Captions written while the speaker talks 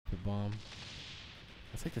bomb.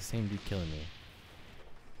 That's like the same dude killing me.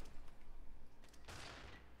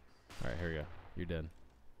 Alright, here we go. You're dead.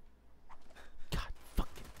 God, fuck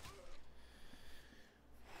it.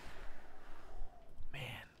 Man,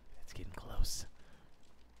 it's getting close.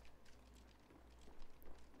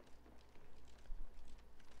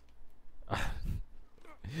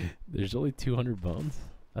 There's only 200 bones?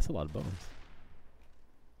 That's a lot of bones.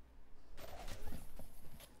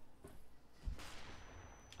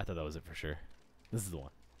 I thought that was it for sure. This is the one.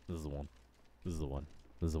 This is the one. This is the one.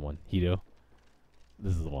 This is the one. Hito.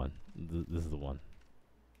 This is the one. This is the one.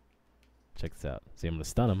 Check this out. See, I'm going to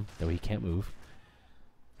stun him. That way he can't move.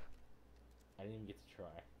 I didn't even get to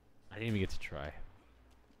try. I didn't even get to try.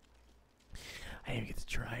 I didn't even get to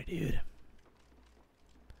try, dude.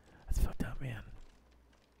 That's fucked up, man.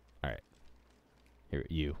 Alright. Here,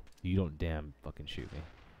 you. You don't damn fucking shoot me.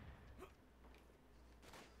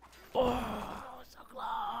 Oh, so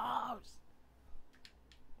close.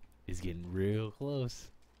 He's getting real close.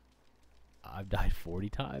 I've died 40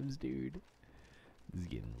 times, dude. This is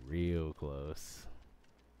getting real close.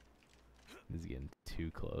 This is getting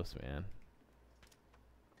too close, man.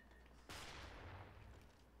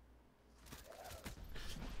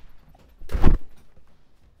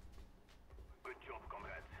 Good job,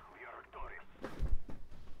 comrades. We are victorious.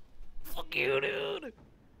 Fuck you, dude.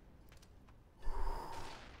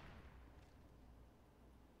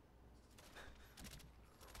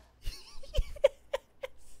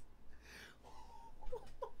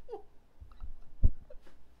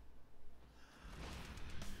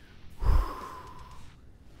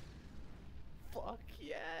 Fuck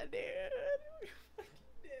yeah, dude. We fucking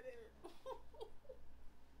did it.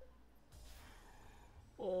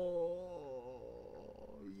 Oh,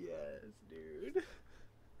 yes, dude.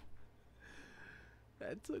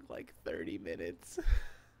 That took like 30 minutes.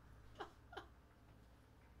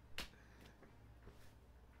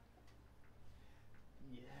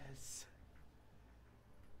 Yes.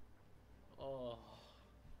 Oh.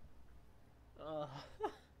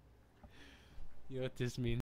 You know what this means?